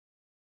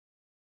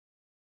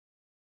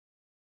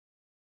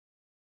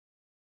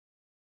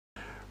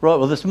Right,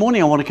 well this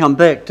morning I want to come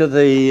back to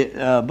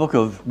the book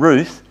of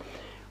Ruth.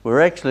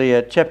 We're actually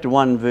at chapter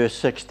 1 verse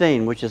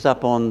 16, which is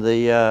up on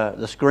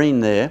the screen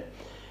there.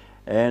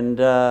 And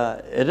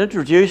it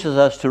introduces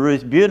us to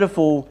Ruth's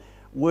beautiful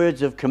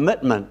words of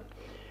commitment,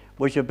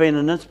 which have been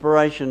an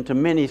inspiration to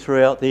many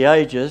throughout the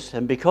ages,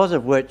 and because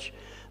of which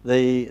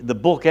the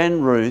book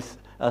and Ruth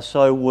are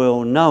so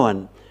well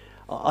known.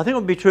 I think it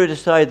would be true to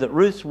say that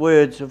Ruth's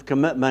words of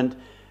commitment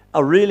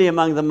are really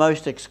among the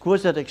most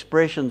exquisite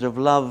expressions of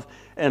love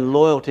and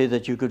loyalty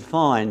that you could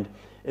find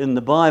in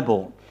the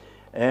Bible,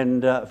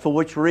 and for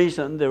which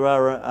reason there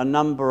are a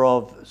number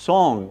of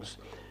songs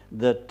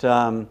that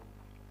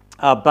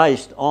are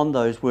based on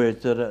those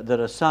words that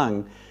are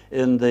sung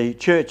in the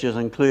churches,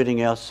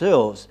 including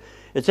ourselves.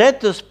 It's at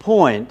this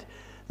point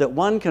that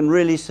one can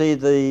really see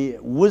the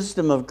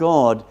wisdom of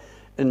God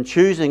in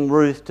choosing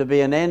Ruth to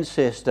be an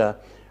ancestor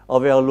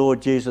of our Lord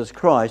Jesus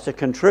Christ, a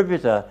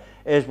contributor,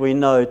 as we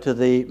know, to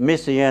the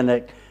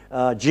messianic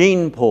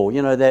gene pool,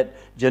 that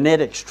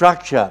genetic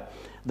structure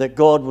that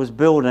God was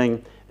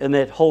building in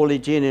that holy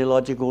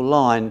genealogical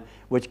line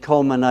which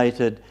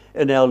culminated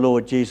in our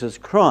Lord Jesus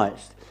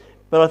Christ.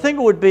 But I think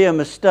it would be a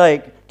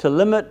mistake to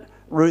limit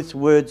Ruth's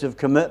words of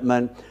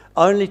commitment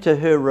only to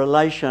her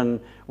relation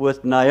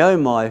with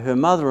Naomi, her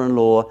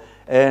mother-in-law,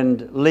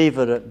 and leave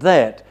it at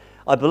that.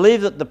 I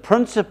believe that the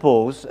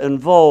principles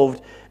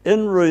involved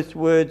in Ruth's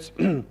words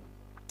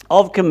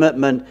of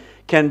commitment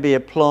can be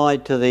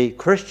applied to the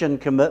Christian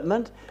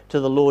commitment to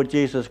the Lord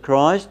Jesus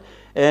Christ,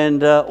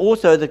 and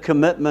also the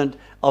commitment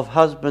of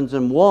husbands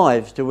and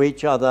wives to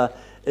each other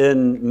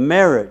in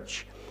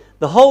marriage.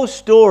 The whole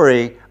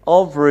story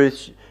of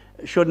Ruth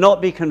should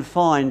not be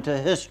confined to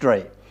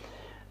history.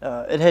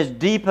 It has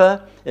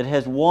deeper, it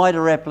has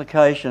wider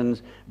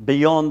applications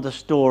beyond the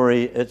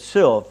story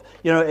itself.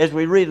 As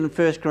we read in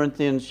 1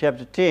 Corinthians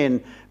chapter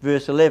 10,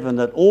 verse 11,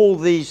 that all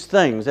these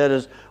things, that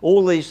is,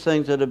 all these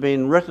things that have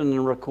been written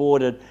and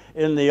recorded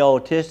in the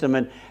Old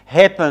Testament,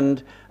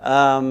 happened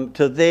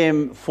to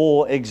them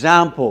for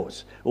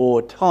examples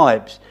or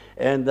types,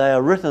 and they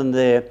are written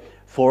there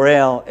for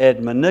our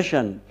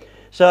admonition.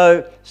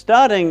 So,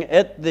 starting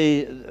at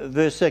the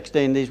verse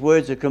 16, these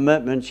words of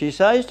commitment, she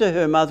says to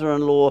her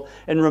mother-in-law,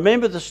 and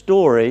remember the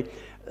story,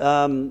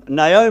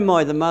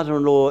 Naomi, the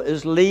mother-in-law,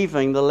 is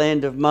leaving the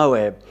land of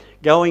Moab,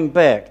 going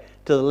back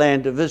to the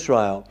land of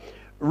Israel.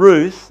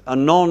 Ruth, a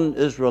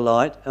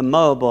non-Israelite, a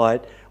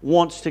Moabite,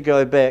 wants to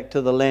go back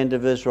to the land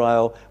of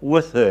Israel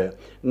with her.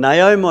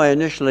 Naomi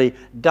initially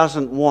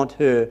doesn't want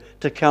her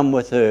to come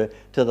with her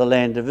to the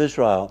land of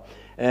Israel.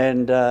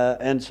 And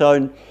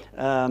so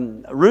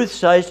Ruth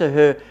says to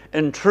her,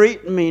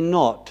 "Entreat me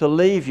not to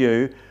leave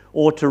you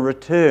or to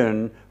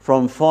return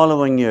from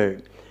following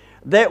you."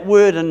 That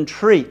word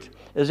entreat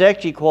is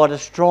actually quite a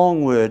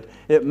strong word.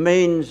 It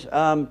means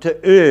to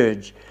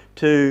urge,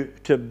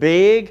 to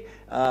beg,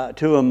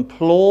 to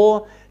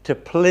implore, to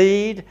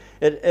plead.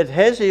 It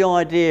has the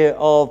idea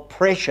of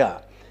pressure,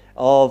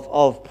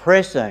 of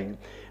pressing.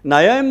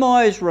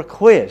 Naomi's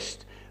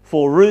request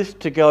for Ruth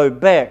to go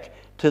back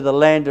to the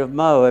land of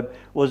Moab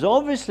was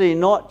obviously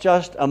not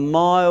just a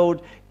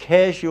mild,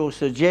 casual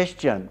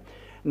suggestion.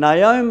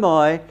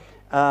 Naomi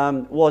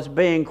was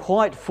being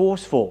quite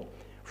forceful.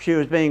 She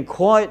was being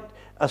quite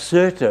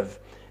assertive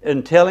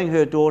in telling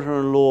her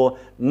daughter-in-law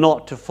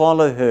not to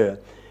follow her.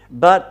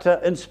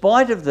 But in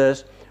spite of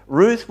this,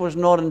 Ruth was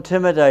not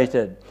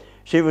intimidated.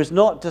 She was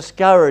not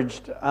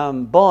discouraged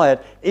by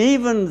it,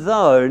 even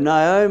though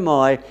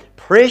Naomi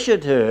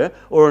pressured her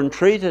or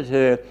entreated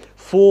her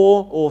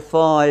 4 or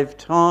 5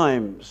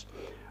 times.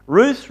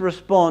 Ruth's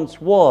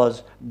response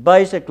was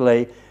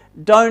basically,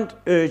 "Don't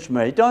urge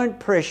me, don't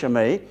pressure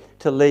me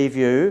to leave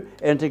you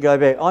and to go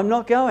back. I'm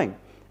not going.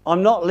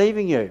 I'm not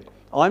leaving you.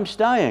 I'm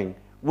staying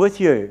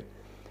with you."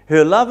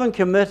 Her love and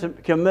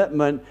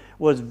commitment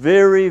was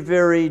very,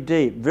 very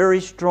deep, very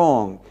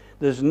strong.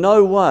 There's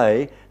no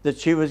way that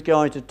she was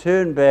going to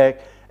turn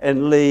back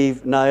and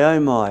leave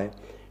Naomi.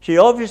 She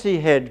obviously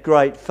had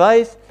great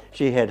faith,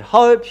 she had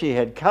hope, she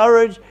had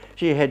courage,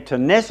 she had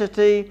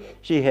tenacity,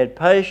 she had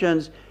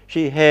patience,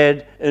 she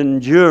had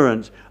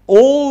endurance.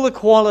 All the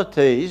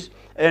qualities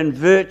and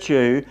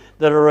virtue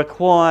that are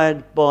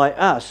required by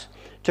us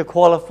to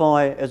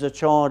qualify as a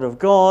child of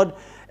God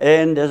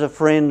and as a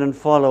friend and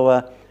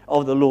follower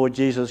of the Lord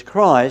Jesus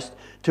Christ,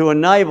 to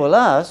enable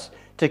us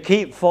to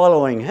keep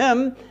following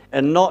Him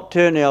and not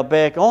turn our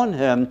back on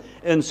Him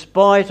in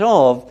spite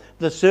of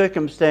the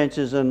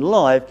circumstances in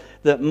life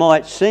that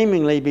might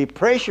seemingly be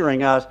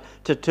pressuring us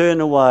to turn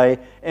away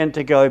and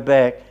to go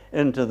back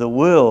into the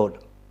world.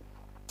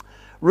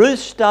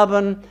 Ruth's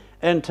stubborn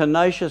and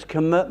tenacious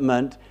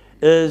commitment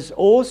is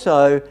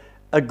also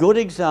a good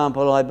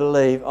example, I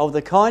believe, of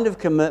the kind of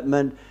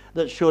commitment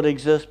that should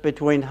exist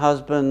between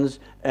husbands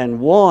and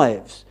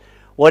wives.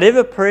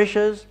 Whatever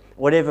pressures,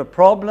 whatever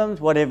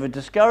problems, whatever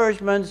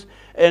discouragements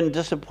and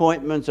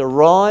disappointments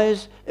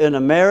arise in a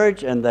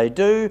marriage, and they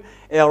do,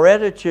 our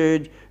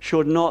attitude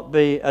should not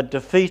be a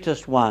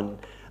defeatist one.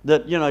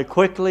 that,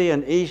 quickly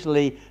and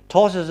easily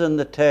tosses in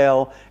the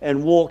towel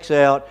and walks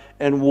out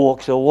and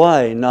walks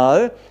away.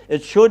 No,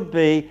 it should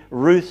be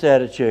Ruth's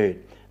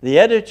attitude. The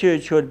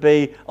attitude should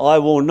be, I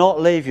will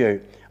not leave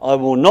you. I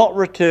will not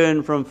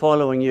return from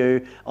following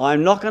you.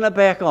 I'm not going to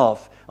back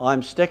off.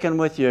 I'm sticking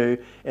with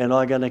you, and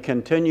I'm going to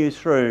continue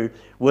through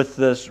with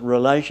this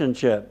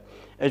relationship.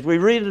 As we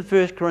read in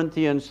 1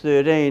 Corinthians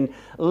 13,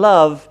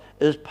 love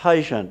is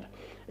patient.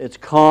 It's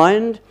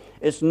kind.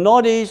 It's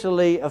not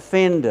easily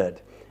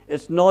offended.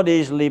 It's not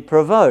easily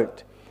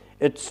provoked.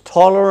 It's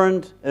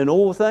tolerant in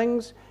all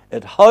things.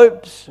 It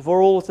hopes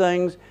for all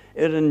things.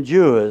 It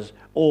endures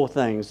all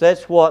things.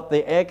 That's what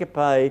the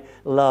agape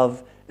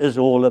love is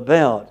all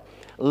about.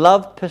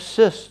 Love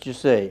persists, you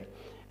see.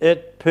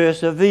 It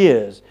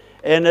perseveres.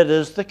 And it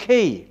is the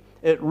key.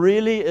 It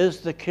really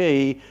is the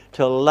key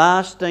to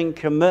lasting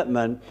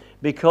commitment,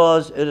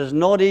 because it is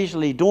not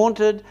easily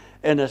daunted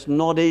and it's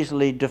not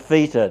easily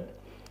defeated.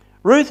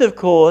 Ruth, of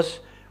course,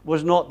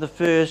 was not the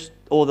first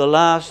or the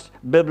last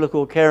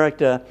biblical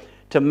character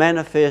to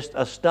manifest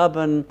a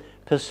stubborn,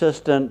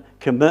 persistent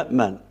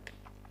commitment.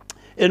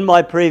 In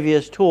my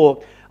previous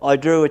talk, I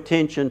drew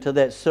attention to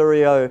that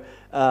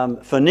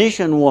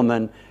Syro-Phoenician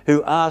woman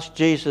who asked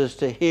Jesus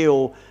to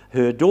heal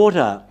her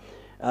daughter.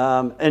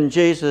 And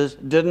Jesus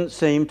didn't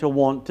seem to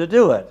want to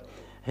do it.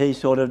 He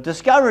sort of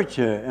discouraged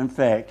her, in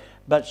fact.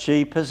 But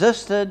she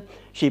persisted,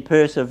 she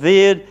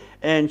persevered,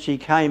 and she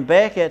came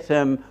back at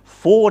him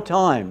 4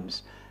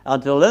 times,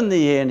 until in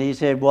the end he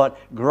said what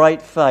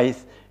great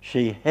faith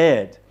she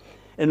had.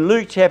 In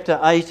Luke chapter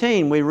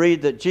 18, we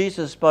read that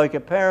Jesus spoke a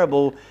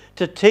parable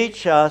to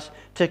teach us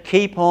to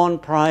keep on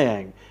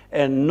praying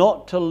and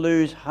not to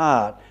lose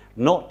heart,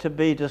 not to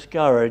be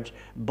discouraged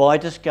by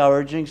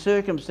discouraging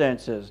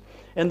circumstances.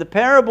 And the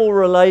parable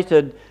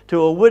related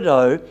to a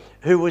widow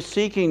who was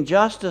seeking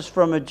justice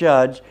from a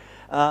judge,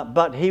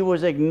 but he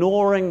was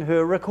ignoring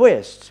her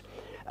requests.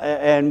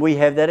 And we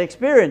have that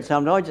experience.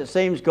 Sometimes it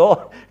seems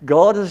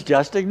God is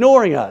just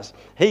ignoring us.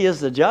 He is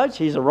the judge.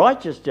 He's a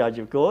righteous judge,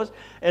 of course.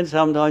 And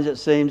sometimes it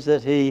seems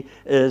that he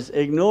is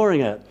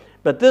ignoring it.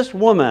 But this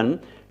woman,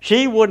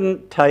 she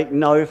wouldn't take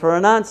no for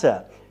an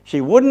answer.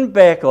 She wouldn't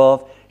back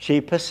off. She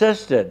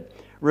persisted,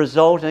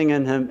 resulting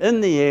in him,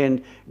 in the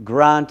end,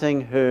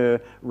 granting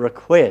her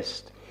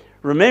request.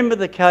 Remember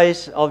the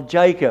case of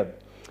Jacob,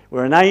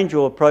 where an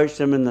angel approached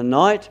him in the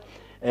night,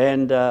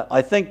 and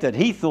I think that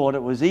he thought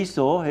it was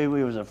Esau, who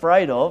he was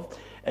afraid of,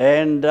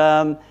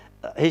 and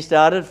he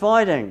started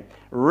fighting,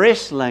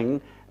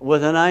 wrestling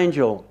with an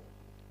angel.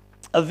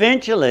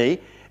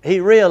 Eventually, he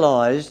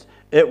realized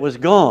it was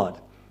God.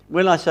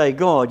 When I say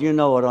God, you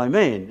know what I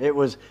mean. It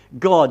was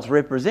God's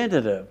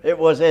representative. It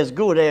was as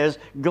good as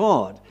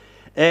God.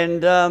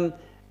 And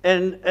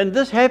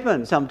this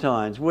happens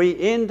sometimes. We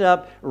end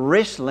up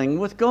wrestling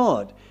with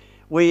God.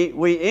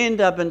 We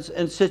end up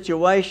in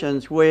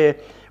situations where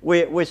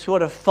we're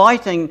sort of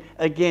fighting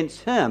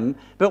against Him,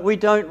 but we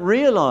don't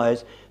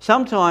realize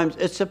sometimes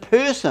it's a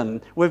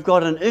person we've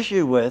got an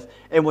issue with,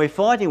 and we're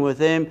fighting with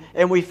them,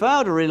 and we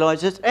fail to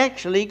realize it's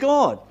actually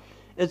God.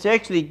 It's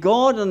actually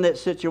God in that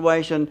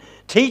situation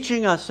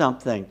teaching us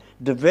something,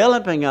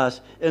 developing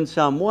us in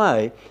some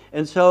way.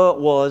 And so it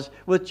was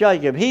with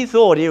Jacob. He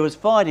thought he was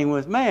fighting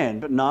with man,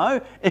 but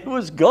no, it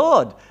was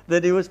God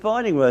that he was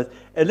fighting with.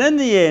 And in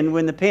the end,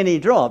 when the penny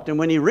dropped and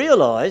when he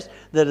realized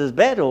that his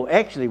battle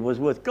actually was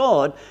with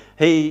God,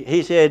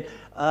 he said,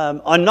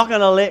 I'm not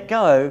going to let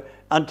go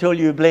until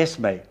you bless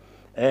me.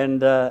 And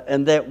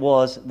that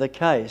was the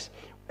case.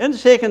 In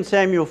 2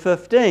 Samuel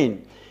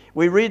 15,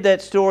 we read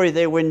that story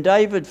there when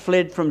David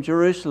fled from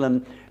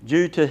Jerusalem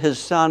due to his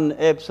son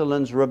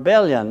Absalom's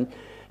rebellion.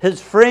 His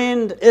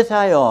friend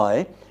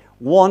Ittai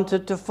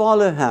wanted to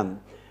follow him,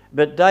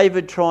 but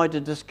David tried to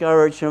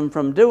discourage him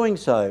from doing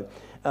so.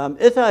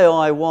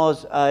 Ittai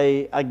was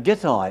a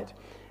Gittite.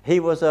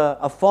 He was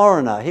a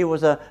foreigner. He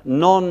was a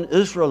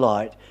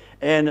non-Israelite.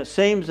 And it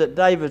seems that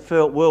David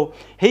felt, well,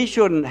 he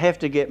shouldn't have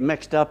to get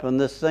mixed up in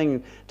this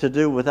thing to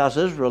do with us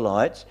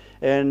Israelites.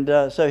 And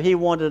so he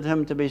wanted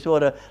him to be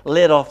sort of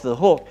let off the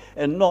hook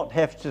and not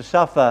have to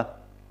suffer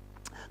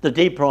the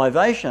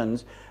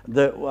deprivations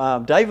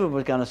that David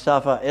was going to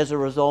suffer as a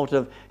result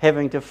of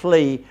having to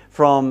flee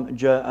from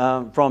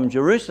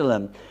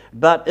Jerusalem.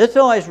 But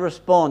Ittai's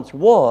response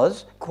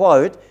was,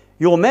 quote,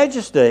 "Your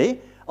Majesty,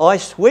 I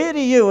swear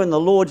to you in the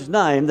Lord's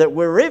name that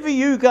wherever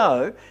you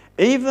go,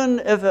 even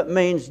if it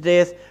means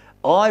death,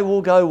 I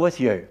will go with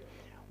you."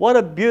 What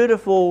a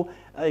beautiful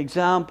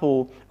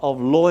example of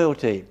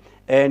loyalty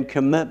and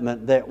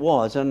commitment that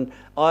was. And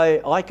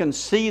I can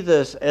see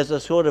this as a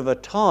sort of a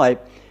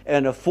type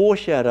and a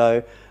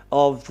foreshadow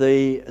of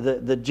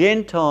the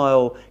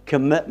Gentile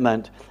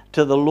commitment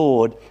to the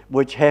Lord,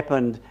 which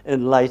happened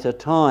in later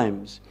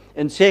times.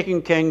 In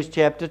 2 Kings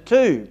chapter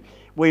 2,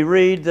 we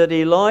read that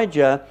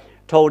Elijah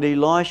told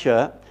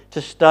Elisha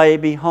to stay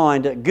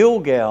behind at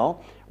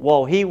Gilgal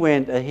while he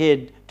went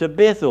ahead to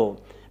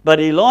Bethel. But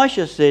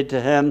Elisha said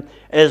to him,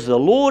 "As the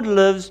Lord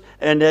lives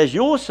and as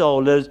your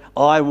soul lives,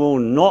 I will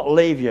not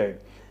leave you."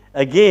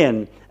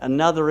 Again,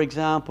 another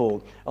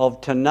example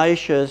of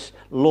tenacious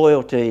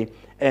loyalty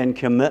and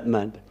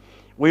commitment.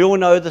 We all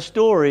know the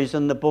stories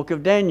in the book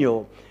of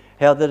Daniel,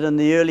 how that in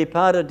the early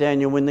part of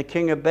Daniel, when the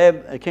king of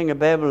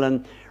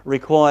Babylon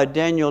required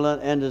Daniel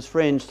and his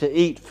friends to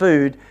eat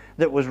food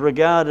that was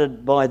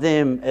regarded by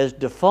them as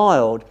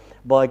defiled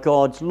by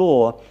God's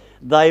law,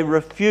 they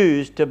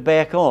refused to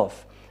back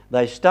off.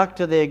 They stuck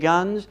to their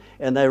guns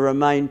and they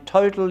remained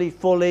totally,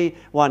 fully,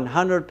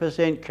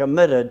 100%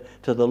 committed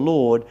to the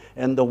Lord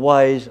and the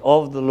ways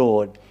of the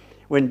Lord.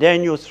 When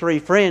Daniel's 3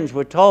 friends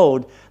were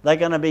told they're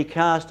going to be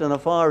cast in a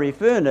fiery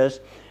furnace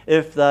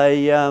if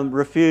they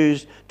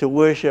refused to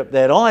worship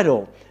that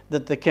idol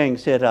that the king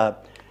set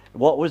up,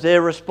 what was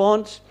their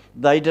response?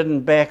 They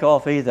didn't back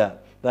off either.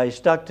 They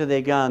stuck to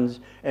their guns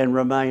and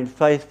remained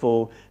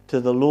faithful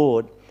to the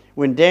Lord.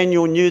 When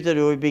Daniel knew that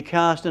he would be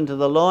cast into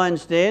the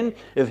lion's den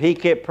if he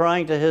kept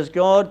praying to his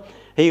God,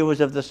 he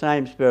was of the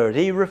same spirit.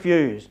 He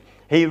refused.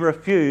 He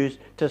refused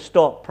to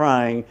stop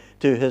praying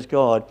to his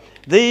God.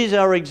 These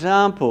are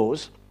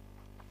examples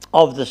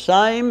of the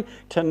same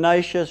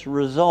tenacious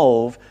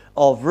resolve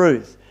of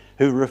Ruth,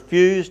 who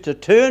refused to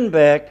turn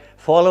back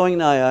following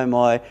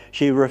Naomi.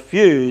 She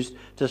refused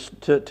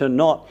to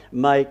not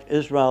make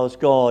Israel's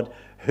God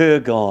her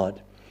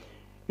God.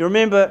 You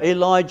remember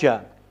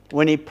Elijah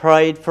when he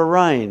prayed for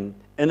rain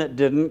and it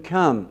didn't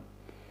come.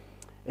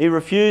 He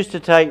refused to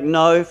take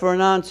no for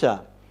an answer.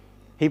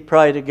 He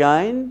prayed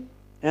again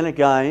and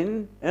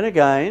again and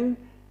again,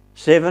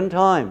 7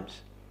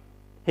 times.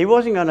 He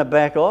wasn't going to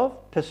back off.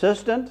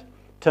 Persistent,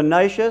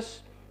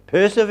 tenacious,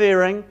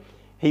 persevering.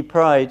 He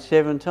prayed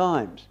 7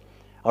 times.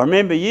 I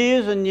remember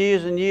years and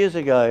years and years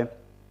ago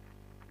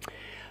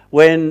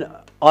when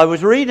I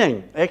was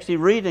reading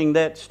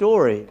that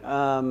story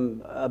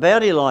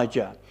about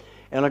Elijah,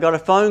 and I got a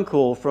phone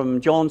call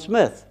from John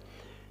Smith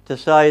to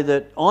say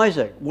that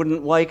Isaac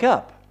wouldn't wake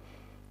up.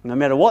 No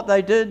matter what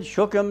they did,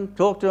 shook him,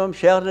 talked to him,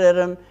 shouted at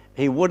him,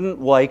 he wouldn't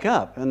wake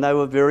up, and they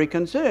were very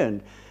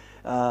concerned.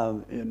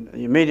 The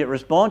immediate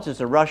response is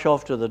to rush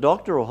off to the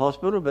doctor or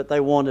hospital, but they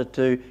wanted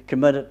to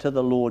commit it to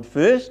the Lord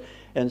first,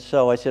 and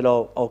so I said,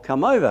 I'll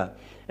come over.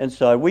 And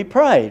so we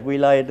prayed. We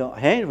laid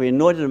hands, we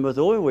anointed him with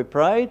oil, we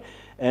prayed,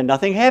 and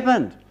nothing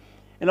happened.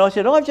 And I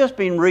said, I've just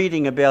been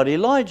reading about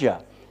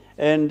Elijah,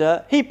 and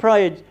he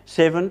prayed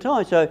 7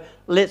 times, so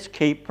let's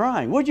keep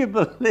praying. Would you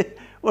believe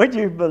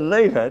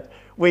it?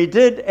 We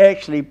did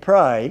actually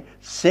pray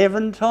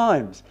 7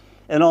 times,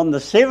 and on the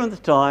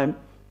 7th time,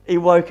 he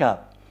woke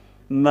up.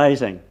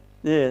 Amazing.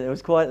 Yeah, it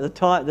was quite the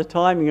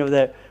timing of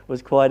that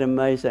was quite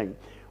amazing.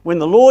 When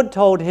the Lord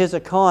told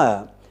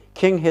Hezekiah,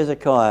 King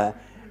Hezekiah,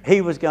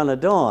 he was going to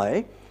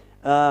die,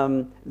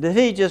 did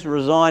he just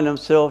resign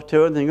himself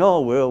to it and think,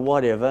 oh, well,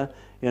 whatever,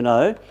 you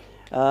know?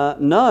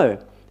 No,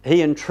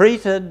 he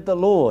entreated the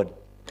Lord.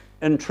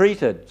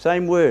 Entreated,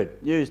 same word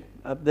used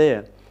up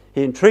there.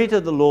 He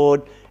entreated the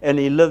Lord and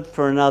he lived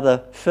for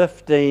another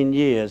 15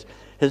 years.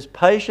 His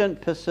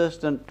patient,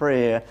 persistent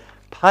prayer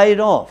paid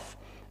off,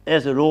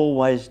 as it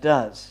always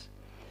does.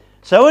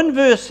 So in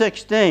verse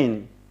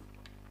 16,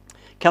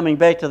 coming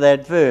back to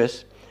that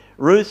verse,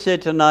 Ruth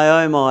said to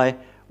Naomi,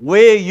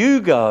 where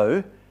you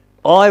go,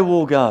 I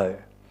will go.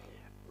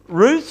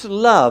 Ruth's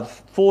love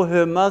for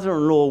her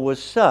mother-in-law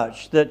was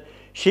such that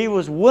she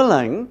was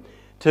willing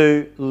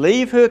to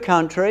leave her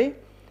country,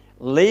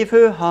 leave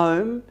her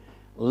home,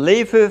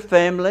 leave her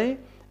family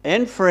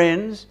and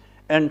friends,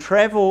 and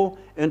travel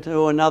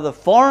into another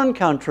foreign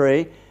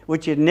country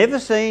which she'd never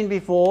seen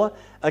before,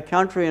 a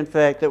country, in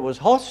fact, that was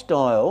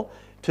hostile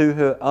to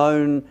her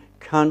own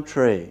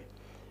country.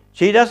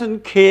 She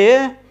doesn't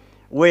care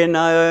where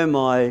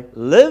Naomi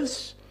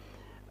lives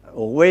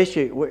or where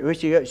she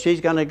goes. She's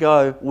going to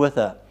go with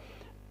her.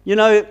 You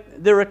know,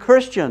 there are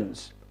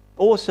Christians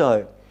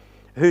also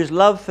whose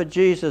love for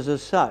Jesus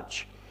is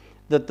such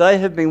that they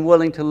have been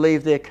willing to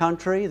leave their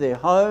country, their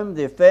home,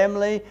 their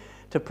family,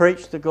 to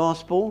preach the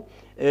gospel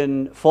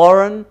in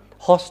foreign,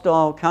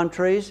 hostile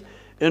countries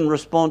in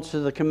response to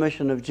the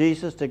commission of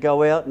Jesus to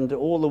go out into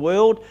all the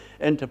world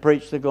and to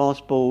preach the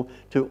gospel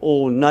to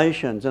all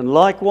nations. And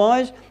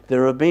likewise,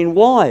 there have been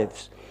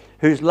wives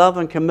whose love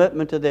and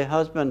commitment to their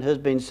husband has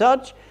been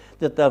such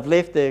that they've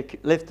left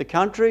the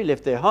country,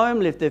 left their home,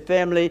 left their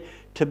family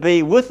to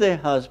be with their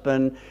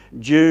husband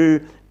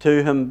due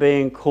to him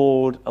being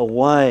called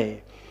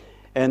away.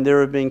 And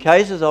there have been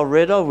cases I've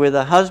read of where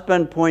the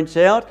husband points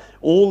out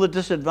all the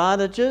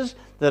disadvantages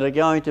that are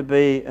going to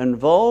be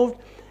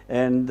involved,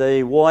 and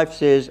the wife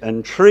says,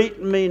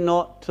 entreat me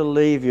not to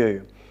leave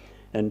you.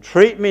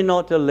 Entreat me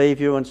not to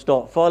leave you and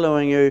stop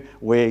following you.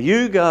 Where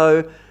you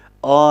go,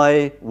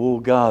 I will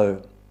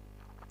go.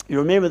 You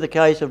remember the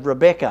case of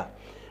Rebekah,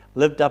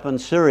 lived up in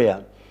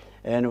Syria,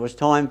 and it was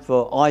time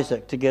for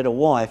Isaac to get a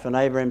wife, and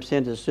Abraham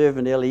sent his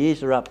servant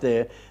Eliezer up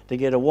there to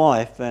get a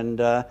wife, and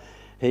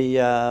his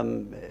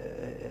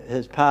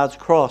paths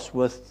crossed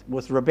with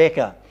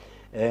Rebekah,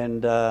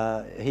 and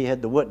he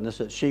had the witness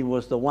that she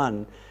was the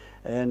one,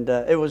 and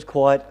it was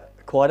quite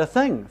a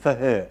thing for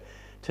her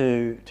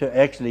to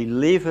actually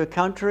leave her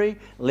country,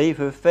 leave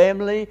her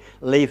family,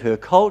 leave her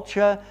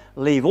culture,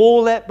 leave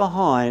all that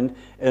behind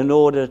in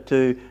order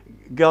to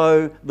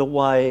go the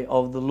way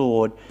of the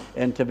Lord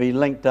and to be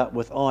linked up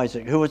with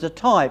Isaac, who was a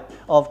type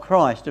of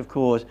Christ, of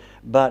course,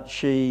 but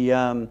she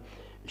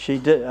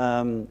did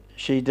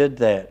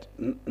that.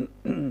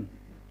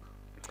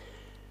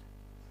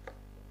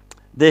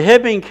 There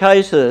have been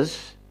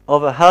cases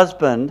of a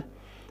husband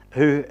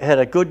who had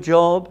a good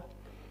job,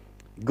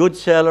 good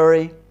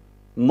salary,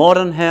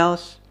 modern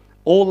house,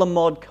 all the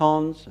mod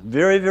cons,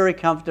 very, very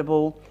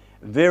comfortable,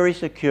 very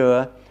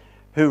secure,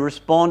 who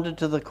responded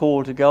to the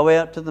call to go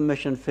out to the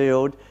mission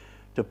field,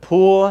 to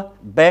poor,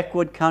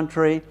 backward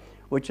country,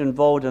 which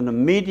involved an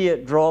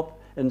immediate drop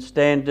in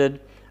standard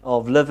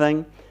of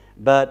living,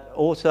 but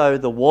also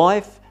the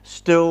wife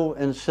still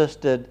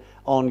insisted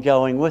on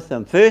going with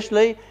them.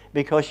 Firstly,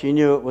 because she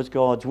knew it was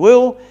God's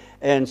will,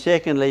 and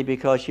secondly,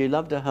 because she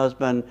loved her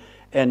husband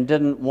and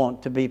didn't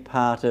want to be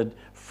parted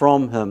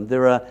from him.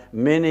 There are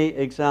many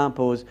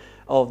examples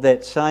of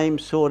that same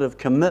sort of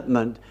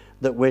commitment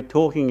that we're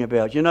talking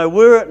about. You know,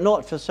 were it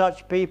not for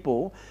such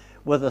people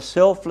with a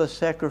selfless,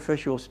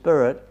 sacrificial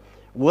spirit,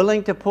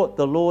 willing to put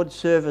the Lord's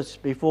service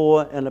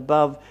before and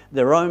above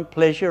their own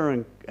pleasure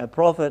and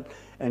profit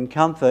and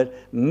comfort,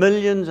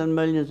 millions and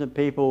millions of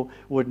people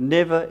would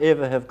never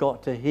ever have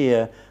got to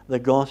hear the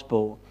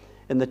gospel.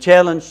 And the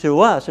challenge to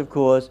us, of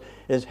course,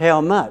 is how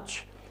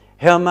much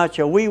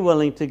are we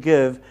willing to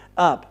give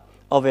up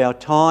of our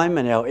time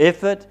and our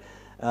effort,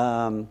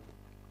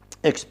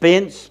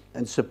 expense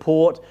and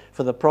support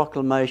for the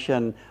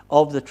proclamation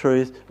of the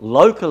truth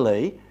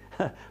locally,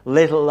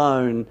 let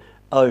alone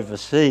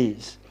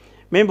overseas.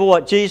 Remember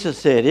what Jesus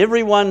said,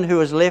 everyone who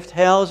has left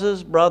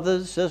houses,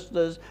 brothers,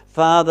 sisters,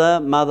 father,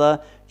 mother,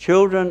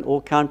 children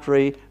or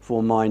country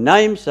for my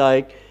name's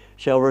sake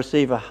shall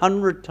receive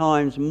 100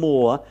 times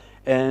more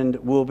and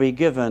will be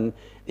given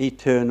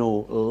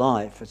eternal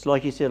life. It's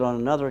like he said on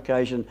another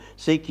occasion,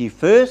 seek ye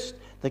first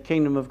the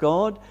kingdom of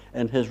God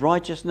and his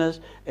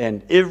righteousness,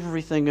 and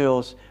everything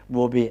else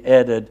will be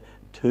added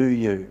to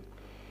you.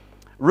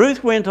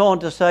 Ruth went on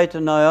to say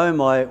to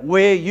Naomi,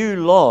 where you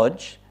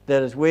lodge,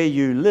 that is where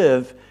you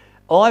live,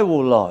 I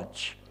will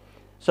lodge.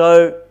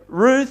 So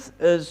Ruth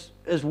is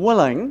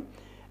willing,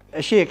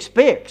 she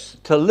expects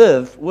to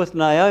live with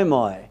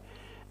Naomi.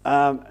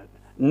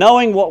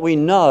 Knowing what we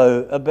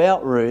know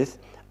about Ruth,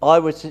 I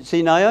would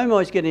see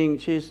Naomi's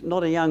she's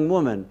not a young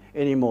woman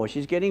anymore.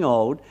 She's getting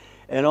old.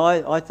 And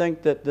I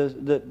think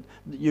that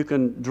you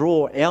can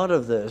draw out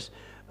of this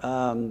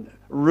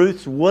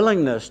Ruth's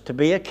willingness to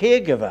be a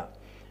caregiver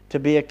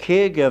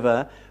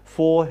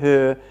for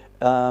her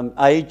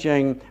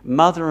aging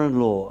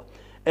mother-in-law.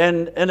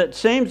 And it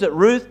seems that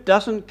Ruth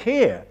doesn't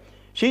care.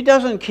 She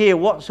doesn't care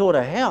what sort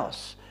of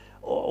house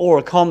or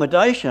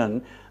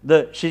accommodation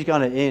that she's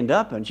going to end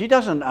up in. She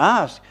doesn't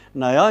ask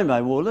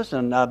Naomi, well,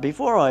 listen,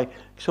 before I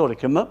sort of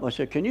commit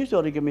myself, can you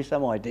sort of give me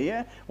some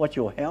idea what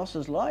your house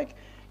is like?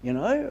 You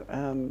know,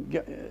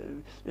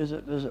 is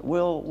it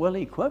well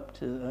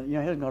equipped? You know,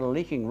 it hasn't got a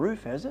leaking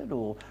roof, has it?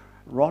 Or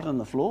rot in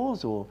the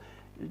floors? Or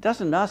it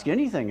doesn't ask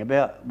anything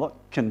about what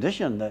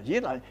condition that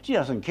she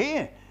doesn't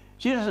care.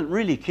 She doesn't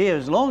really care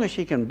as long as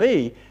she can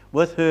be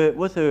with her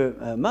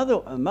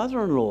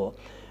mother-in-law.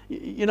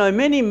 You know,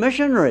 many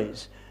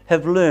missionaries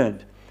have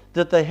learned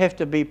that they have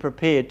to be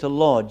prepared to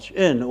lodge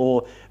in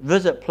or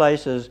visit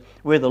places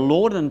where the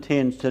Lord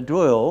intends to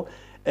dwell,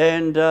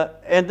 and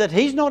that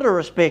he's not a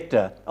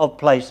respecter of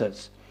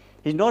places.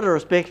 He's not a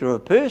respecter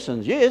of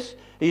persons, yes.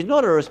 He's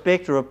not a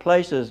respecter of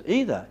places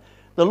either.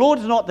 The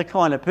Lord's not the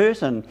kind of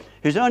person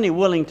who's only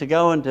willing to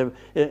go into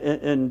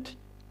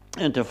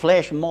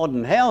flash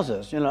modern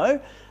houses, you know,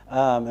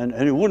 and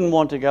who wouldn't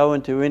want to go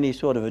into any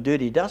sort of a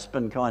dirty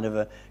dustbin kind of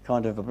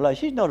a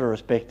place. He's not a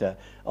respecter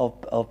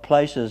of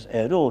places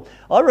at all.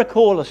 I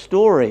recall a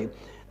story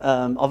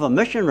of a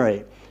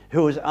missionary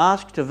who was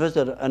asked to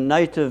visit a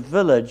native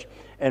village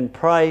and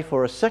pray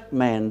for a sick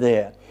man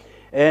there.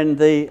 And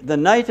the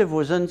native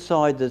was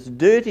inside this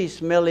dirty,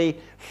 smelly,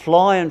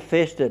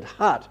 fly-infested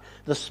hut.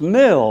 The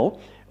smell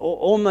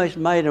almost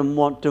made him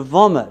want to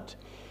vomit.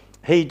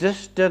 He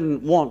just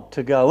didn't want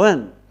to go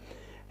in.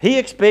 He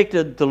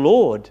expected the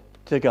Lord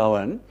to go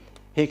in.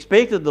 He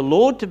expected the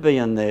Lord to be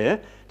in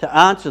there to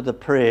answer the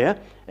prayer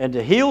and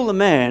to heal the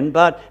man,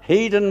 but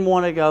he didn't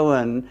want to go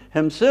in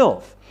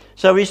himself.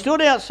 So he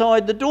stood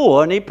outside the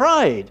door and he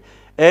prayed.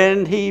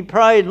 And he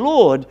prayed,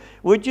 Lord,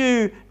 would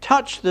you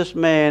touch this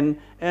man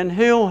and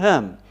heal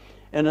him?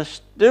 And a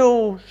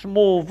still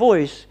small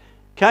voice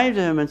came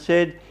to him and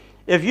said,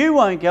 if you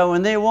won't go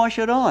in there, why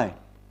should I?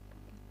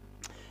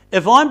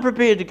 If I'm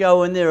prepared to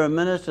go in there and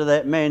minister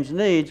that man's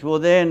needs, well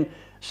then,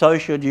 so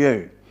should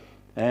you.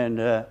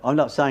 And I'm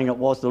not saying it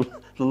was the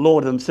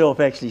Lord himself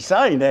actually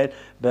saying that,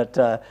 but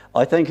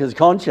I think his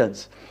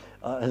conscience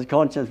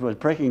was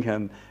pricking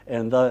him,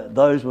 and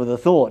those were the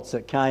thoughts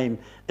that came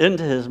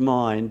into his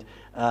mind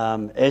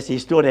as he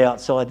stood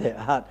outside that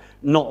hut,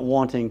 not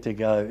wanting to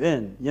go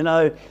in. You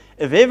know,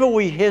 if ever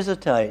we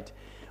hesitate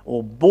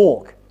or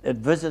balk at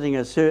visiting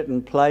a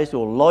certain place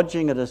or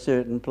lodging at a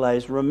certain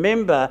place,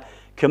 remember,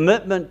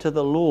 commitment to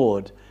the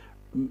Lord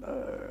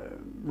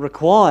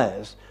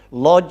requires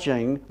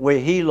lodging where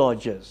He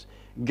lodges,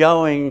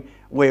 going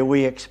where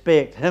we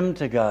expect Him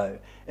to go,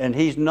 and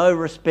He's no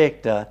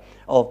respecter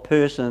of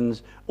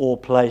persons or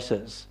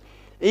places.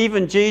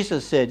 Even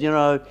Jesus said,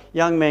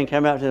 young man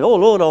came out and said, "Oh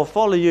Lord, I'll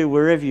follow you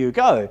wherever you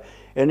go."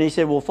 And He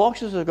said, "Well,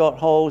 foxes have got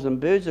holes and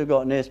birds have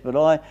got nests,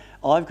 but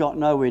I've got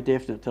nowhere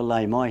definite to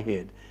lay my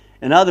head."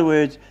 In other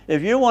words,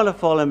 if you want to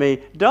follow me,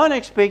 don't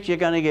expect you're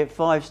going to get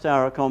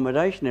 5-star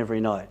accommodation every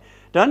night.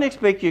 Don't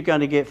expect you're going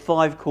to get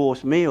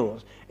 5-course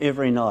meals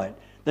every night.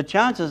 The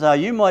chances are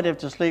you might have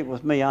to sleep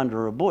with me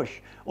under a bush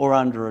or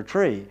under a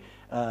tree.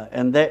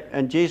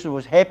 And Jesus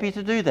was happy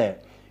to do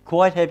that,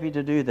 quite happy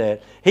to do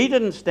that. He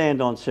didn't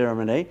stand on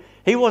ceremony.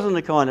 He wasn't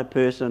the kind of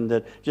person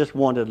that just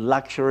wanted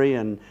luxury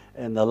and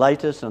the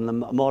latest and the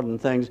modern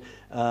things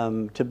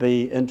to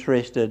be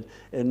interested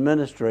in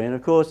ministry. And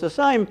of course, the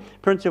same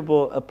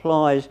principle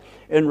applies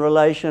in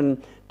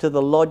relation to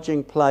the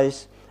lodging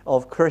place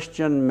of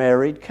Christian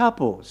married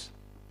couples.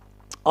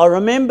 I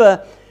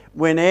remember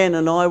when Anne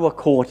and I were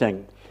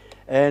courting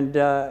and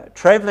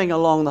travelling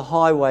along the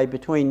highway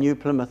between New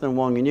Plymouth and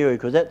Wanganui,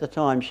 because at the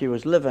time she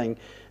was living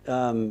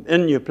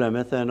in New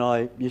Plymouth, and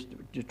I used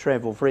to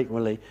travel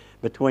frequently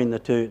between the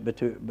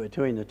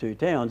two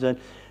towns. And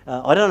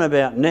I don't know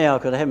about now,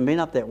 because I haven't been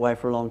up that way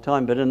for a long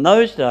time, but in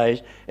those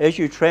days, as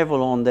you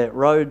travel on that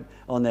road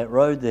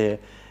there,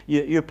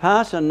 you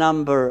pass a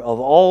number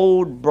of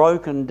old,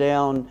 broken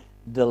down,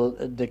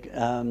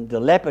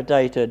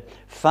 dilapidated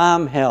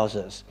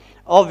farmhouses,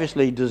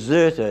 obviously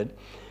deserted.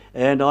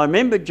 And I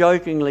remember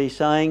jokingly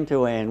saying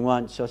to Anne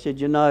once, I said,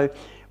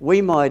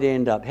 we might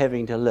end up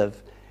having to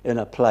live in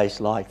a place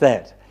like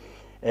that.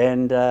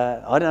 And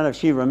I don't know if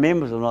she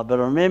remembers or not, but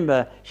I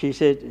remember she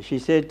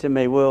said to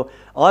me, "Well,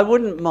 I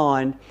wouldn't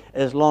mind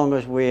as long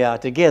as we are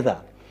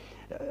together."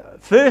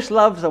 First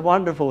love's a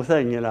wonderful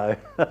thing,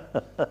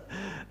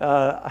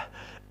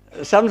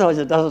 Sometimes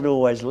it doesn't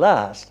always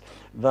last,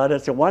 but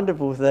it's a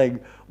wonderful thing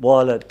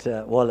while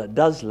it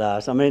does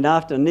last. I mean,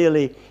 after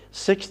nearly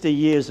 60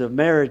 years of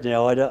marriage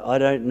now, I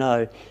don't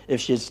know if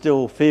she'd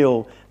still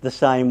feel the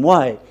same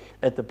way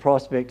at the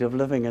prospect of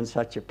living in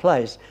such a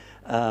place,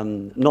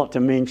 not to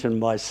mention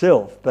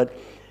myself. But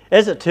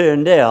as it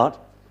turned out,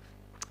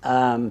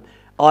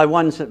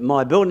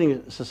 my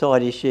building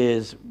society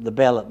shares the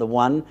ballot, the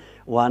one,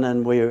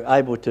 and we were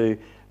able to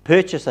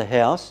purchase a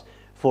house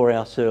for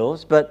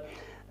ourselves. But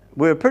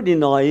we were pretty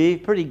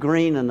naive, pretty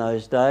green in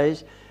those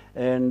days,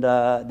 and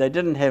they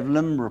didn't have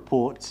limb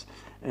reports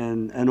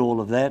and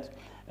all of that.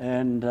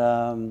 And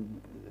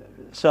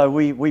so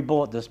we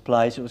bought this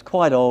place. It was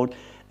quite old,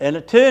 and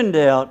it turned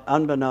out,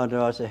 unbeknown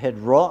to us, it had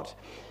rot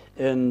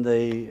in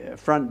the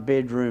front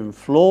bedroom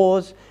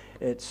floors.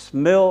 It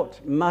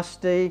smelt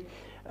musty.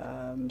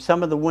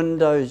 Some of the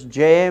windows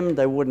jammed,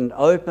 they wouldn't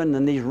open,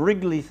 and these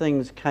wriggly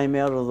things came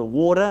out of the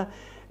water,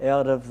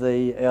 out of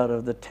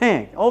the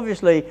tank.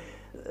 Obviously,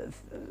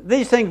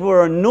 these things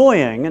were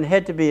annoying and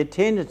had to be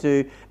attended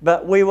to,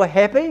 but we were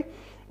happy.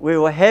 We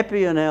were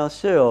happy in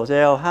ourselves.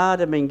 Our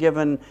heart had been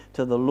given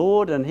to the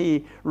Lord, and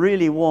He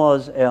really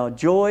was our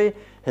joy.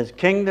 His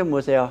kingdom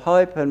was our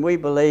hope, and we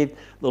believed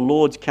the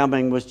Lord's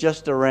coming was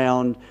just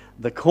around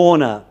the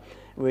corner.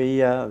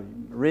 We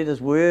read His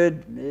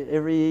Word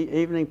every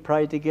evening,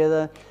 prayed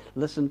together,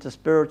 listened to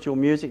spiritual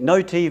music.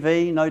 No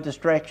TV, no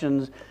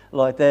distractions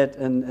like that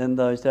in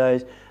those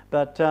days.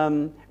 But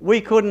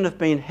we couldn't have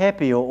been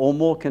happier or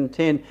more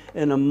content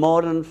in a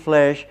modern,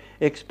 flash,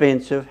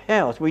 expensive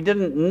house. We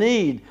didn't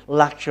need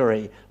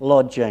luxury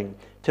lodging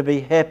to be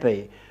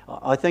happy.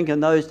 I think in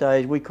those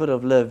days we could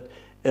have lived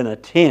in a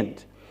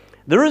tent.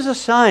 There is a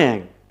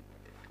saying,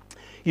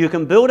 you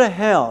can build a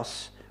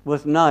house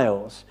with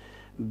nails,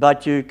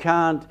 but you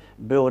can't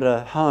build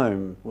a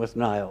home with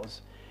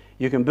nails.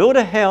 You can build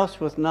a house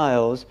with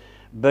nails,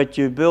 but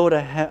you build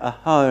a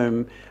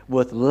home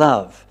with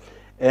love.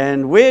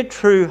 And where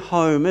true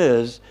home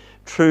is,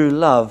 true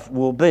love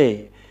will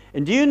be.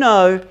 And do you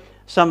know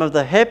some of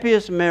the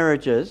happiest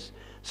marriages,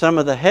 some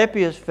of the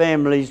happiest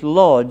families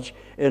lodge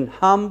in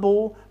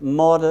humble,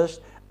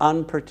 modest,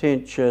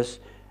 unpretentious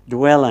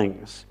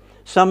dwellings?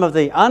 Some of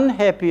the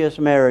unhappiest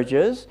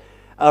marriages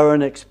are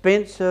in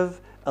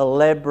expensive,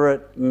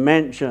 elaborate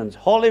mansions.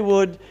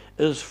 Hollywood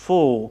is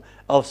full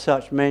of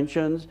such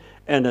mansions,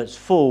 and it's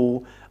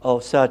full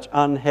of such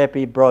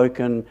unhappy,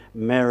 broken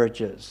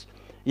marriages.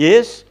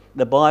 Yes,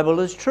 the Bible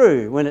is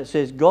true when it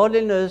says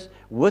godliness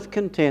with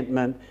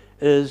contentment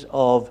is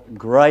of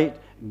great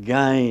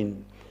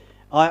gain.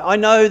 I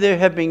know there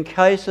have been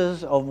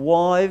cases of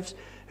wives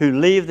who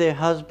leave their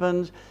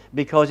husbands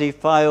because he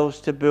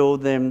fails to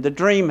build them the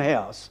dream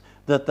house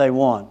that they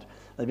want.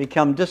 They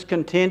become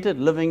discontented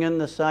living in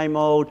the same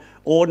old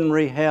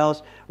ordinary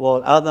house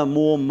while other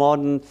more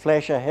modern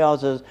flasher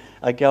houses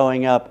are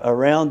going up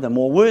around them.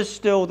 Or worse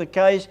still, the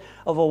case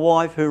of a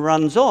wife who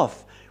runs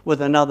off with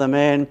another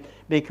man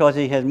because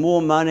he has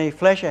more money,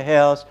 flash a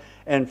house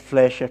and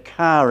flash a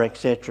car,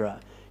 etc.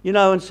 You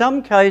know, in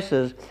some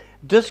cases,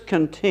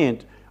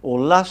 discontent or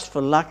lust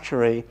for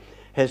luxury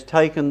has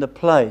taken the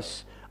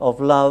place of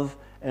love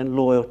and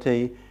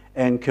loyalty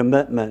and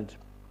commitment.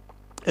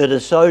 It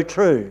is so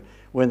true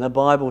when the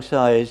Bible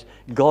says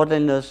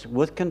godliness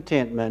with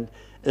contentment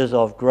is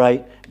of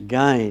great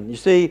gain. You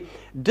see,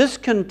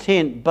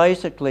 discontent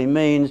basically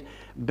means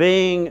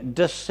being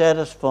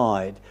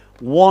dissatisfied,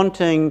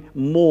 wanting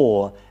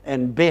more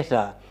and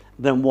better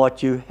than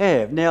what you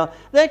have. Now,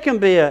 that can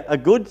be a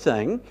good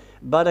thing,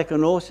 but it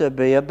can also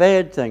be a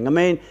bad thing. I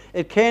mean,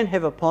 it can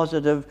have a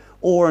positive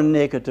or a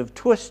negative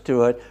twist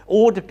to it,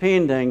 all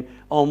depending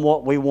on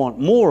what we want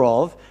more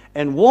of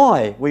and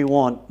why we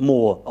want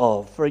more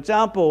of. For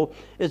example,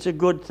 it's a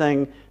good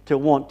thing to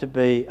want to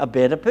be a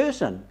better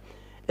person.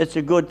 It's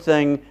a good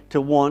thing to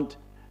want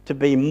to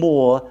be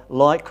more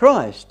like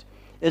Christ.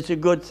 It's a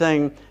good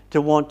thing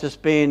to want to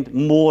spend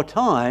more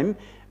time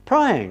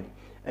praying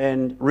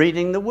and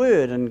reading the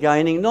Word and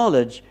gaining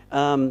knowledge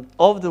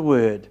of the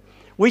Word.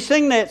 We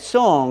sing that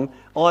song,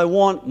 I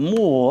want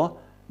more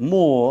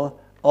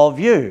of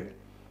you.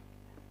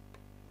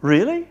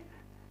 Really?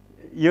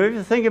 You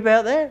ever think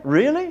about that?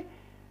 Really?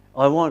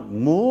 I want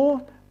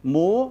more?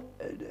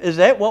 Is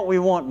that what we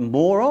want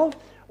more of?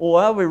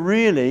 Or are we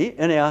really,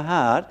 in our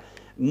heart,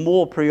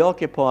 more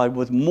preoccupied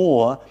with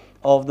more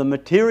of the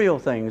material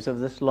things of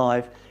this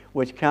life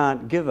which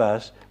can't give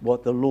us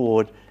what the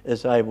Lord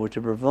is able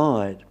to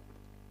provide?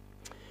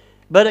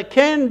 But it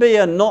can be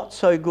a not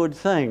so good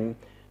thing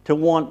to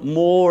want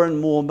more and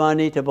more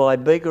money to buy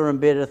bigger and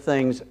better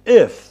things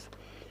if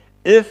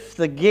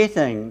the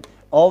getting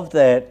of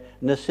that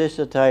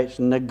necessitates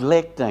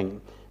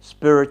neglecting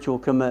spiritual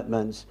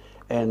commitments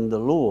and the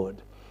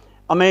Lord.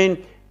 I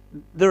mean,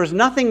 there is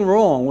nothing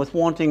wrong with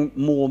wanting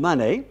more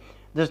money.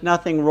 There's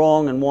nothing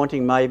wrong in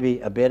wanting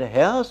maybe a better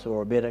house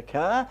or a better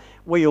car.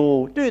 We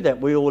all do that.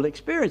 We all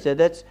experience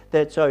that.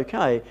 That's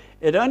okay.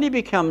 It only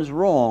becomes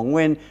wrong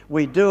when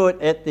we do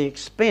it at the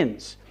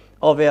expense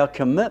of our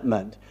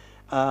commitment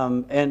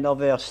and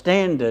of our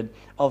standard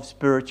of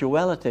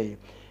spirituality.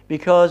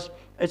 Because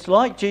it's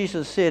like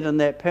Jesus said in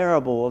that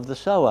parable of the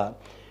sower,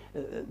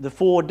 the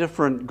 4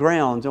 different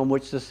grounds on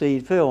which the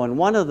seed fell. And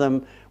one of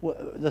them,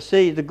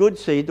 the good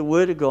seed, the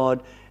Word of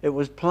God, it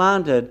was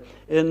planted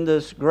in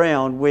this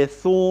ground where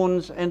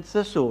thorns and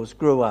thistles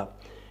grew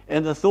up.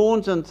 And the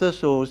thorns and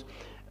thistles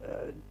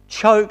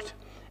choked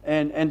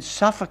and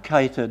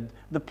suffocated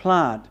the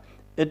plant.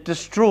 It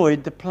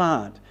destroyed the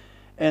plant.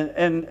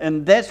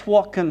 And that's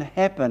what can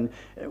happen.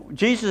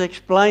 Jesus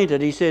explained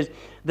it. He says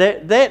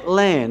that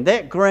land,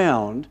 that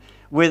ground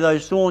where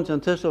those thorns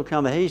and thistles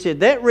come, he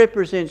said that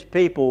represents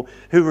people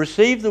who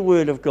receive the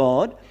Word of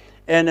God,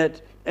 and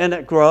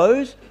it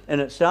grows and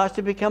it starts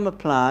to become a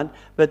plant,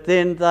 but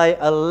then they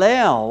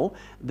allow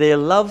their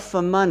love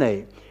for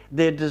money,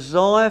 their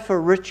desire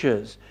for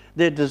riches,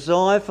 their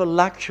desire for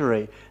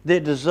luxury, their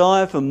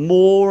desire for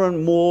more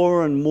and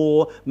more and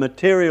more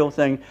material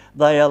things,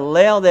 they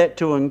allow that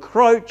to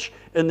encroach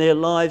in their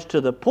lives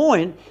to the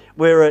point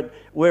where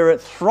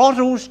it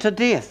throttles to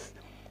death,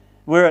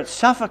 where it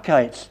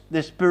suffocates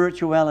their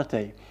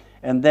spirituality.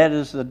 And that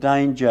is the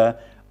danger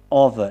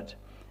of it.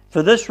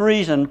 For this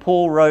reason,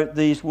 Paul wrote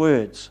these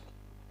words: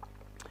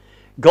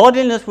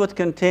 godliness with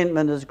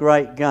contentment is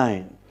great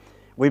gain.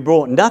 We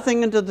brought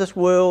nothing into this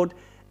world.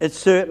 It's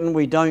certain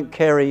we don't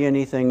carry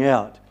anything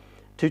out.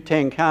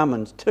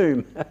 Tutankhamun's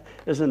tomb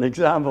is an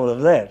example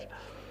of that.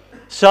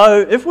 So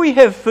if we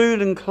have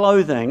food and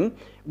clothing,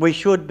 we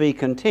should be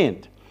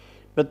content.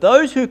 But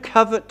those who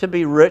covet to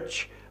be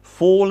rich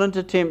fall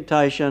into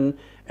temptation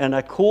and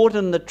are caught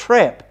in the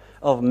trap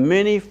of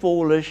many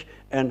foolish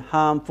and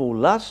harmful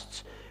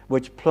lusts,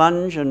 which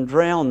plunge and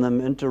drown them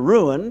into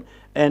ruin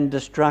and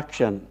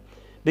destruction.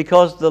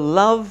 Because the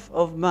love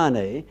of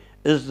money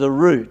is the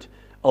root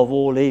of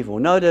all evil.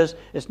 Notice,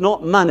 it's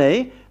not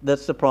money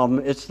that's the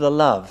problem, it's the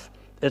love.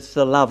 It's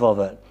the love of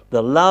it.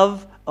 The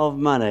love of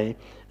money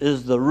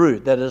is the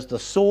root, that is the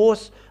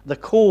source, the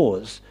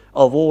cause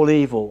of all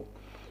evil.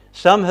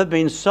 Some have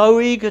been so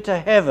eager to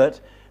have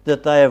it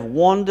that they have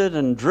wandered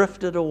and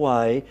drifted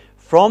away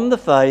from the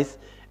faith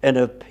and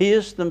have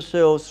pierced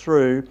themselves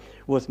through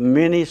with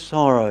many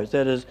sorrows.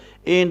 That is,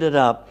 ended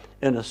up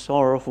in a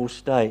sorrowful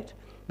state.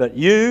 But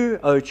you,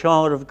 O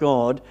child of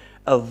God,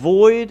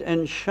 avoid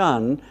and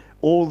shun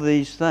all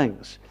these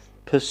things.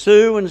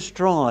 Pursue and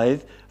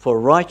strive for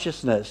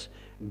righteousness,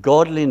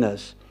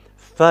 godliness,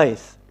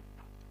 faith,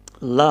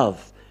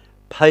 love,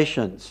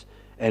 patience,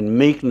 and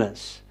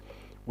meekness.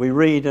 We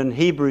read in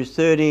Hebrews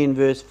 13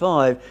 verse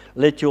 5,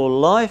 let your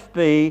life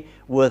be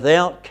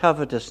without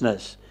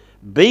covetousness.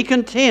 Be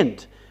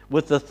content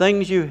with the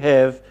things you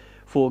have,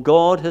 for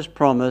God has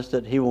promised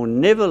that He will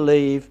never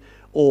leave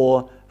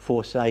or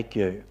forsake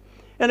you.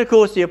 And of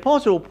course, the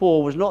Apostle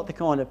Paul was not the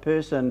kind of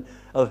person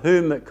of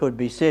whom it could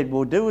be said,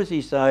 well, do as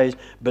he says,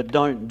 but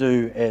don't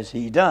do as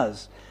he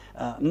does.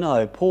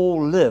 No,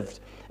 Paul lived,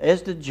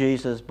 as did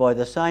Jesus, by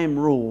the same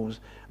rules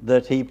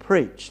that he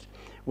preached.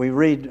 We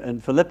read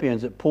in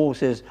Philippians that Paul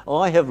says,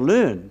 I have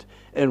learned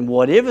in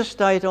whatever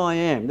state I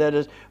am, that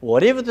is,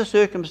 whatever the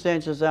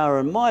circumstances are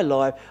in my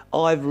life,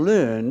 I've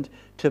learned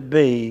to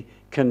be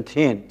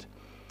content.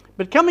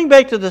 But coming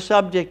back to the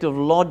subject of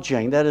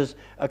lodging, that is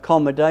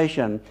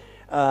accommodation,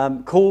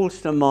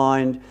 calls to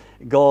mind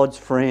God's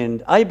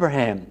friend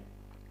Abraham.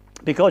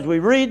 Because we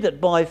read that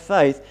by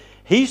faith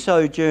he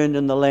sojourned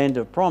in the land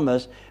of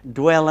promise,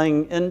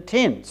 dwelling in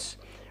tents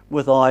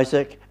with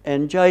Isaac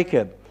and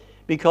Jacob.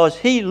 Because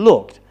he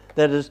looked,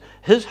 that is,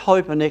 his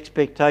hope and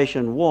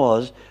expectation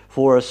was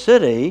for a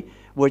city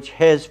which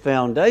has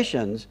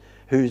foundations,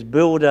 whose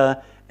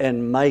builder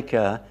and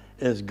maker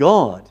is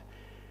God.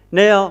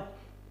 Now,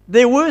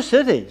 there were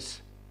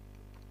cities,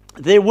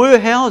 there were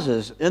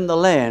houses in the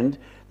land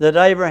that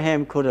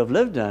Abraham could have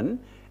lived in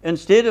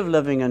instead of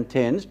living in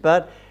tents,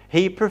 but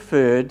he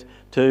preferred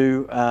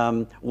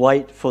to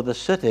wait for the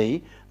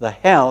city, the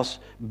house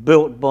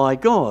built by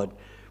God,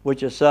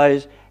 which it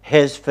says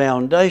has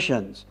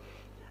foundations.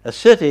 A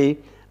city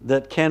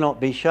that cannot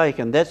be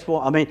shaken. That's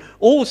what, I mean,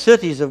 all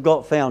cities have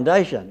got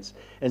foundations.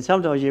 And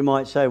sometimes you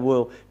might say,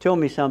 well, tell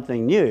me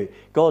something new.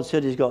 God's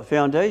city's got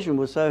foundation,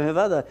 well, so have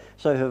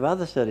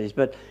other cities.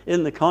 But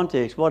in the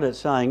context, what it's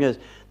saying is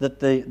that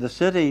the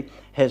city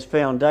has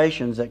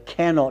foundations that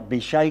cannot be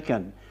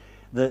shaken.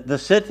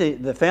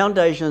 The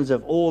foundations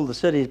of all the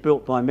cities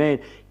built by man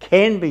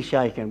can be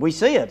shaken. We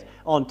see it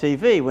on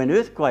TV when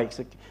earthquakes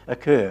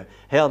occur,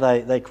 how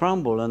they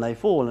crumble and they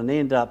fall and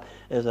end up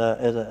as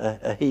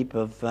a heap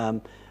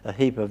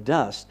of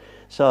dust.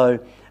 So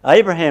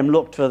Abraham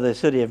looked for the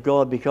city of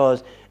God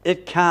because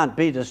it can't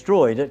be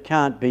destroyed, it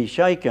can't be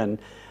shaken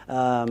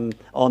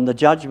on the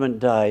judgment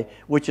day,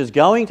 which is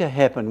going to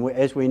happen,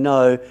 as we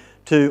know,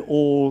 to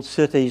all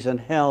cities and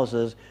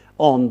houses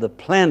on the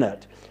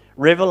planet.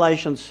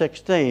 Revelation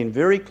 16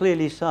 very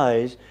clearly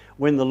says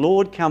when the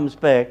Lord comes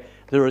back,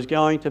 there is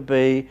going to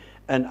be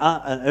an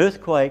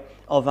earthquake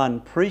of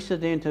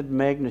unprecedented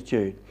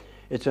magnitude.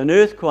 It's an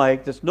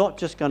earthquake that's not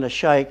just going to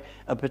shake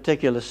a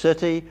particular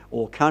city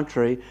or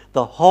country.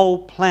 The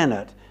whole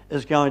planet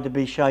is going to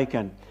be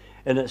shaken.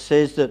 And it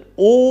says that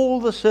all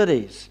the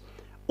cities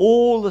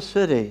on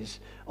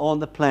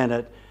the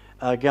planet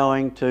are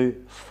going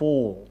to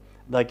fall.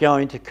 They're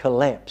going to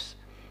collapse.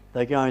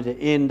 They're going to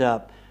end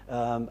up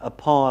a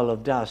pile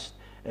of dust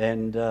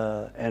and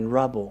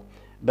rubble.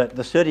 But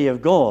the city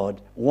of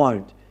God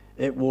won't.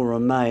 It will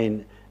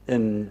remain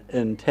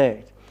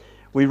intact.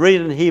 We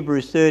read in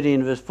Hebrews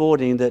 13 verse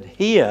 14 that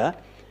here,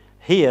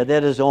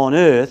 that is on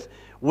earth,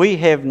 we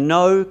have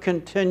no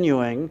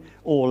continuing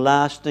or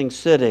lasting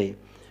city,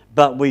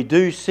 but we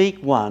do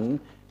seek one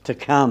to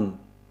come.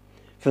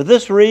 For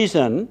this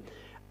reason,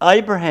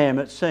 Abraham,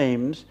 it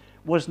seems,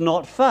 was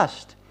not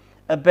fussed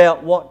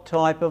about what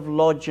type of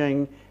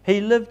lodging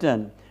he lived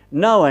in,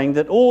 knowing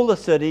that all the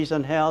cities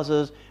and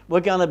houses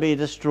were going to be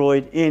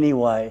destroyed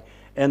anyway,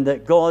 and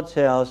that God's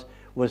house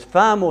was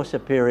far more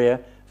superior,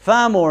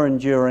 far more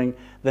enduring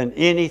than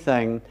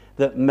anything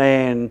that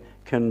man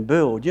can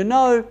build. You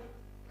know,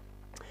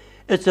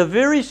 it's a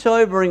very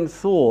sobering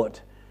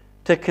thought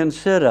to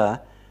consider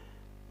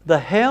the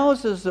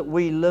houses that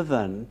we live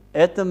in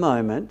at the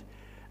moment,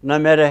 no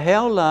matter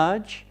how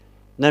large,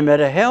 no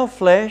matter how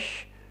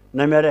flash,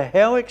 no matter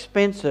how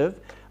expensive,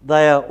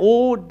 they are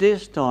all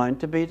destined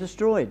to be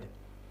destroyed.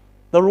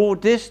 They're all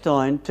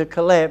destined to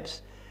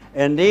collapse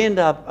and end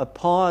up a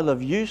pile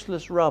of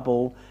useless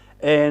rubble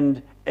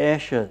and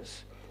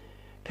ashes.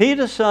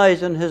 Peter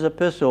says in his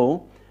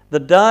epistle, the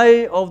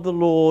day of the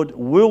Lord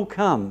will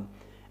come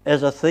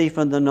as a thief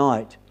in the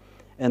night,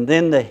 and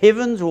then the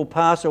heavens will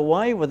pass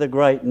away with a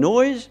great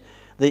noise,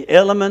 the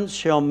elements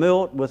shall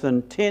melt with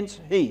intense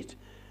heat,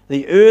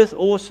 the earth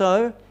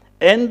also,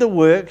 and the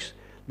works,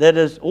 that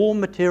is, all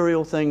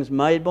material things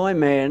made by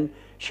man,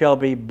 shall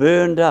be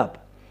burned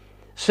up.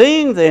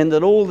 Seeing then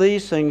that all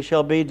these things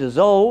shall be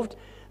dissolved,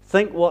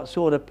 think what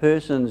sort of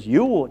persons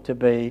you ought to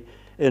be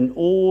in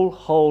all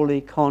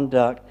holy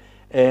conduct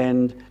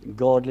and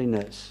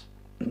godliness.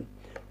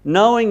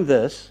 Knowing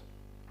this,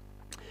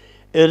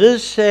 it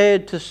is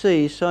sad to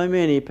see so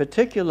many,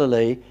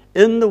 particularly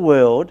in the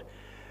world,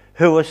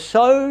 who are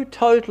so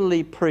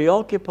totally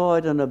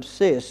preoccupied and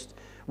obsessed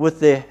with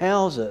their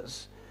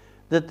houses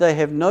that they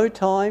have no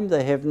time,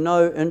 they have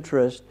no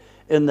interest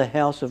in the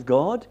house of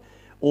God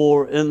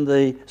or in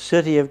the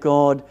city of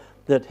God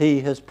that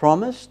He has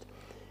promised.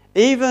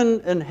 Even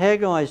in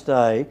Haggai's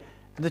day,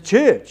 the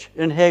church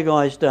in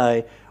Haggai's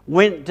day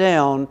went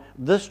down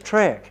this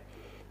track.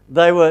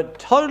 They were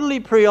totally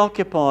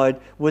preoccupied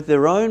with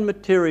their own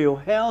material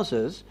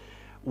houses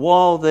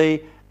while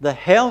the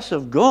house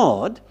of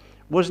God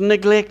was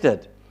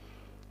neglected.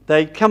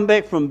 They'd come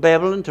back from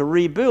Babylon to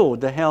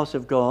rebuild the house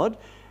of God,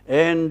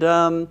 and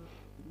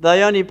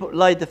they only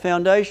laid the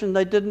foundation.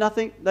 They did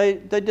nothing. They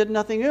did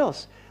nothing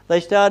else. They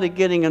started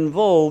getting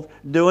involved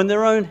doing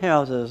their own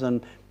houses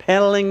and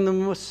paneling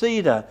them with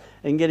cedar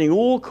and getting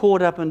all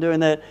caught up in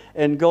doing that,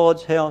 and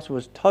God's house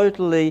was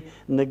totally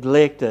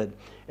neglected.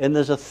 And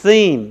there's a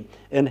theme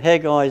in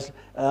Haggai's,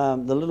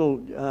 the little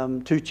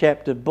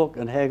 2-chapter book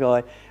in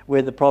Haggai,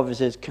 where the prophet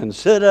says,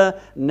 consider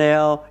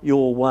now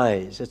your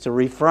ways. It's a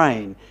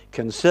refrain.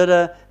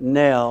 Consider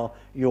now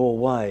your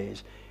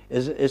ways.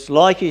 It's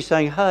like he's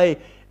saying, hey,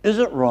 Is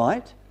it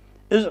right?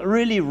 Is it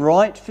really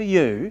right for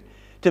you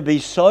to be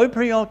so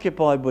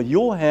preoccupied with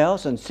your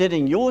house and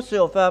setting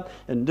yourself up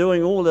and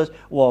doing all this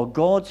while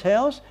God's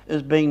house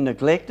is being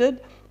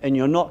neglected, and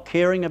you're not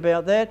caring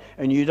about that,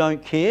 and you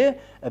don't care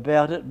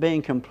about it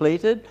being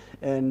completed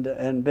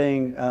and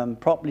being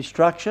properly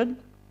structured?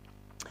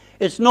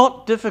 It's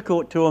not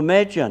difficult to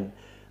imagine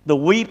the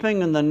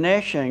weeping and the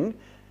gnashing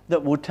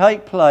that will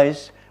take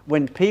place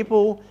when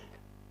people,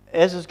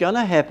 as is going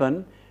to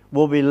happen,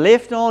 will be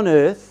left on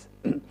earth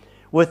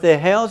with their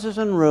houses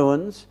in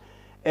ruins,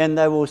 and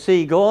they will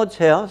see God's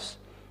house,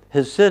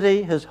 His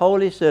city, His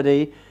holy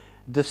city,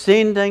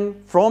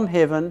 descending from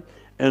heaven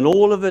in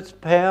all of its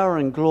power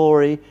and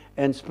glory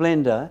and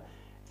splendour,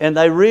 and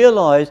they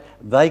realise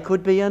they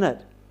could be in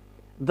it.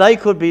 They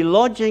could be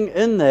lodging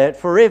in that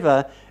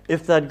forever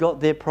if they'd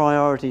got their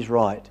priorities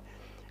right.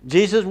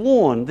 Jesus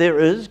warned there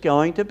is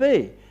going to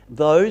be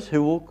those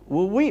who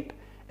will weep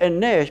and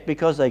gnash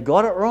because they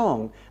got it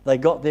wrong. They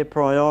got their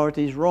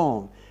priorities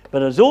wrong.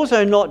 But it's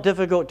also not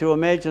difficult to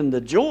imagine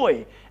the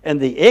joy and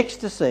the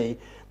ecstasy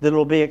that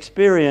will be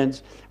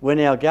experienced when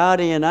our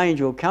guardian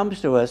angel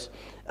comes to us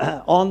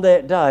on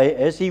that day,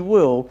 as he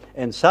will,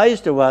 and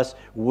says to us,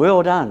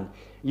 "Well done,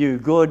 you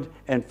good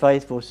and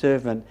faithful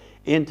servant,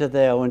 enter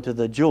thou into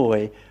the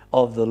joy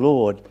of the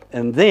Lord,"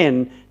 and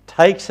then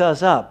takes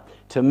us up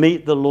to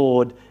meet the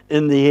Lord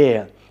in the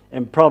air,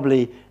 and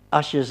probably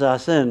ushers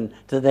us in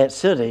to that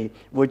city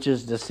which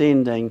is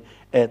descending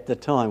at the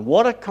time.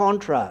 What a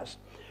contrast!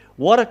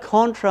 What a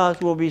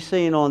contrast will be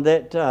seen on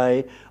that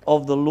day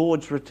of the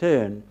Lord's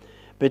return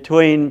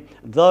between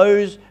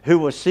those who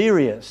were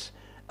serious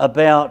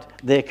about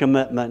their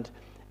commitment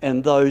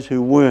and those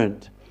who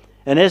weren't.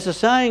 And as the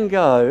saying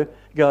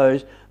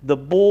goes, the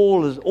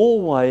ball is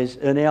always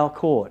in our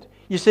court.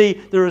 You see,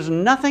 there is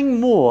nothing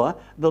more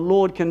the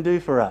Lord can do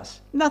for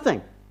us.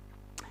 Nothing.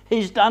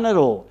 He's done it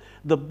all.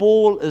 The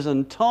ball is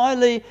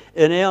entirely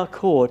in our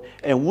court,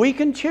 and we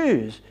can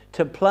choose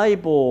to play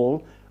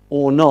ball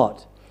or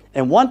not.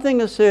 And one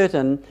thing is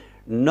certain,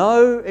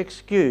 no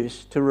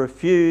excuse to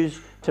refuse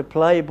to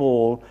play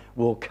ball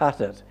will cut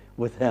it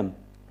with Him.